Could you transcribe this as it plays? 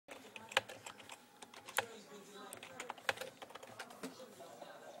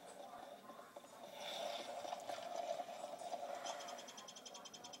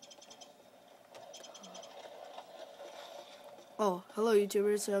Oh, hello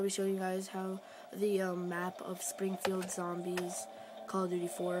YouTubers, so I'll be showing you guys how the map of Springfield Zombies Call of Duty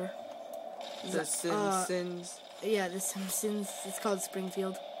 4. The Simpsons. Yeah, The Simpsons. It's called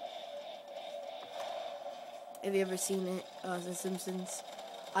Springfield. Have you ever seen it, The Simpsons?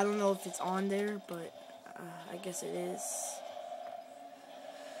 I don't know if it's on there, but I guess it is.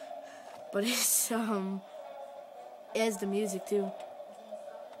 But it's, it has the music too.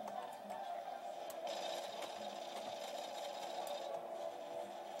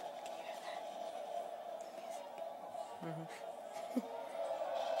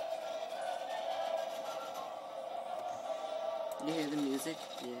 You hear the music?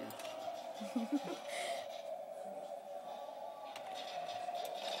 Yeah.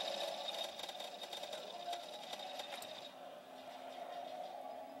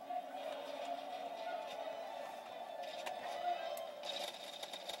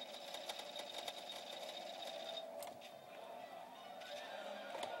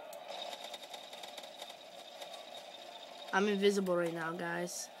 I'm invisible right now,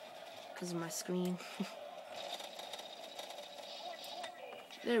 guys, because of my screen.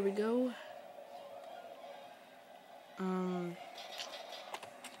 There we go.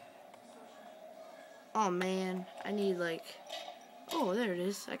 Oh man, I need oh, there it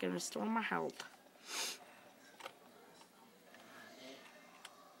is. I can restore my health.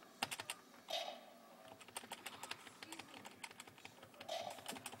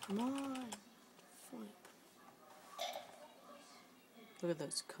 Come on. Flip. Look at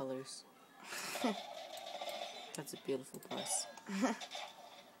those colors. That's a beautiful place.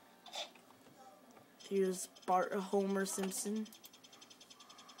 Here's Bart Homer Simpson.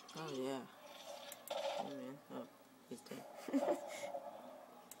 Oh yeah. Oh man. Oh, he's dead.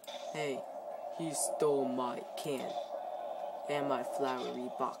 Hey, he stole my can and my flowery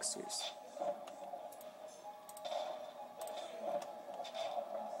boxers.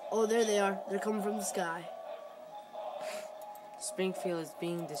 Oh, there they are. They're coming from the sky. Springfield is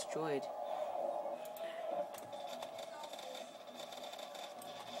being destroyed.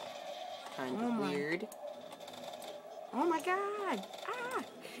 Kind of weird. Oh my god! Ah!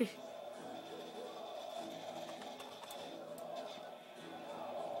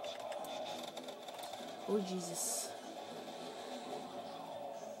 Oh Jesus!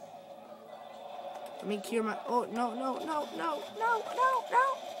 Let me cure my. Oh no no no no no no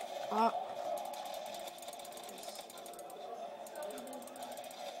no!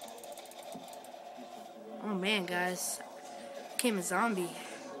 Oh man, guys, became a zombie.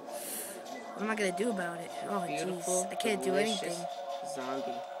 What am I gonna do about it? Oh jeez, I can't do anything.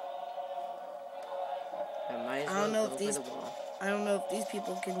 Zombie. I might as I don't well know go if these. over the wall. I don't know if these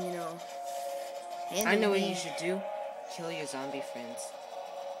people can, handle I know me. what you should do. Kill your zombie friends.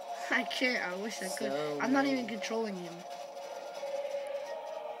 I can't. I wish I could. So I'm not even controlling him.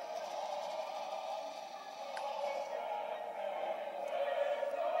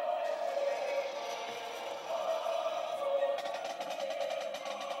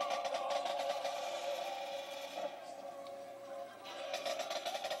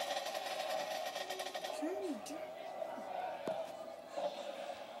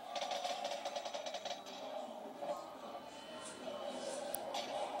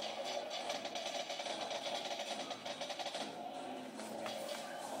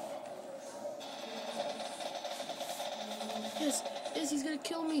 Yes, he's gonna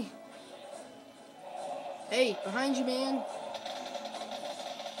kill me. Hey, behind you, man.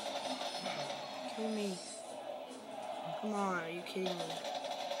 Kill me. Come on, are you kidding me?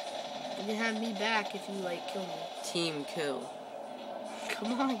 You can have me back if you, kill me. Team kill.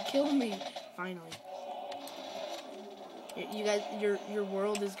 Come on, kill me. Finally. You guys, your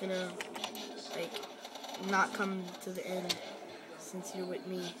world is gonna, not come to the end since you're with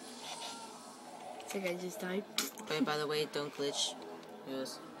me. I think I just died. Wait, by the way, don't glitch.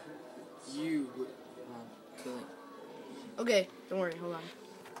 Yes. You will kill it. Okay, don't worry, hold on.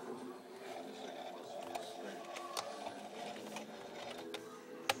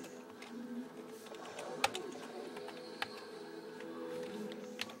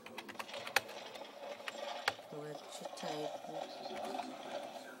 What you type?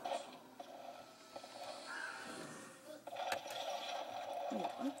 Wait,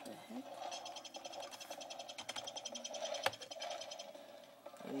 what the heck?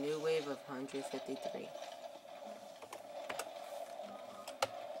 A new wave of 153.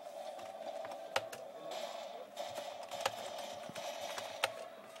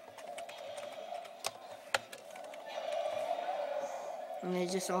 And they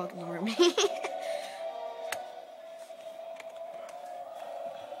just all ignore me.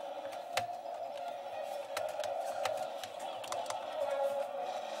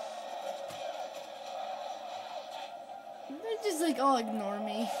 just like, oh, ignore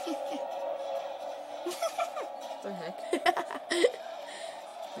me. What the heck?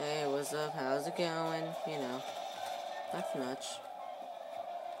 Hey, what's up? How's it going? You know, that's nuts.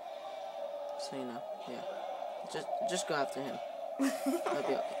 So you know, yeah. Just go after him. That'll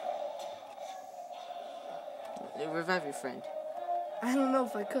be okay. Revive your friend. I don't know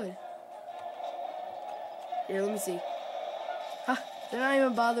if I could. Here, let me see. Huh, they're not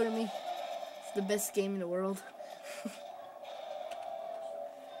even bothering me. It's the best game in the world.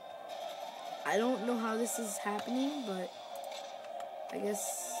 I don't know how this is happening, but I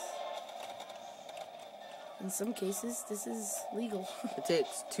guess in some cases this is legal. It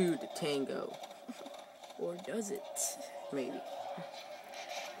takes two to tango. Or does it? Maybe.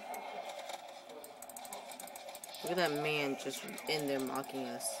 Look at that man just in there mocking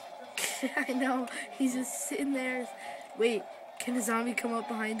us. I know. He's just sitting there. Wait, can a zombie come up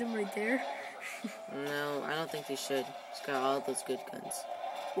behind him right there? No, I don't think they should. He's got all those good guns.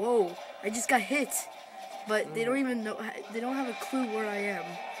 Whoa, I just got hit. But they don't even know. They don't have a clue where I am.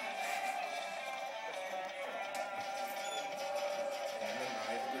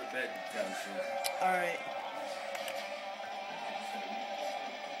 Alright.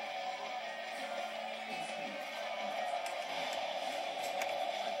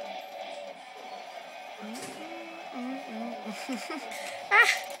 Ah!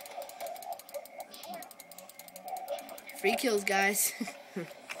 Free kills, guys. Get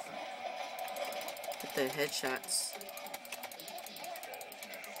the headshots.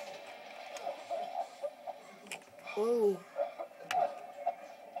 Whoa.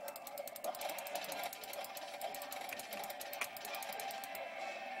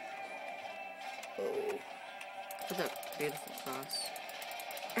 Look at that beautiful cross.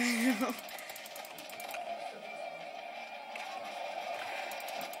 I know.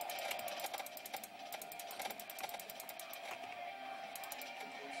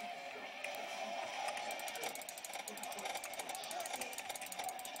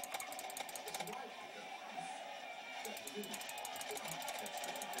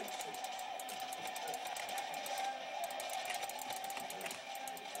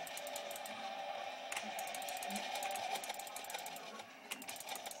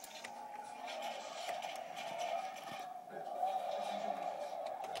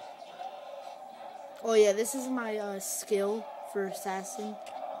 Oh yeah, this is my skill for assassin.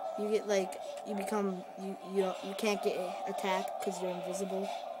 You get like you can't get attacked because you're invisible.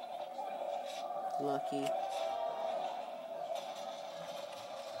 Lucky.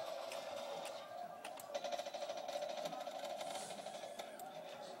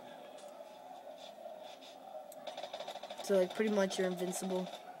 So like pretty much you're invincible.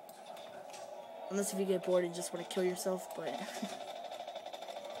 Unless if you get bored and just want to kill yourself, but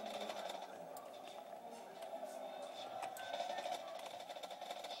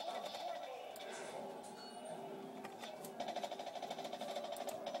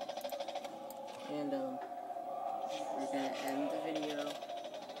And we're gonna end the video.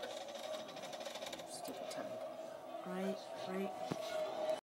 Stupid time. right.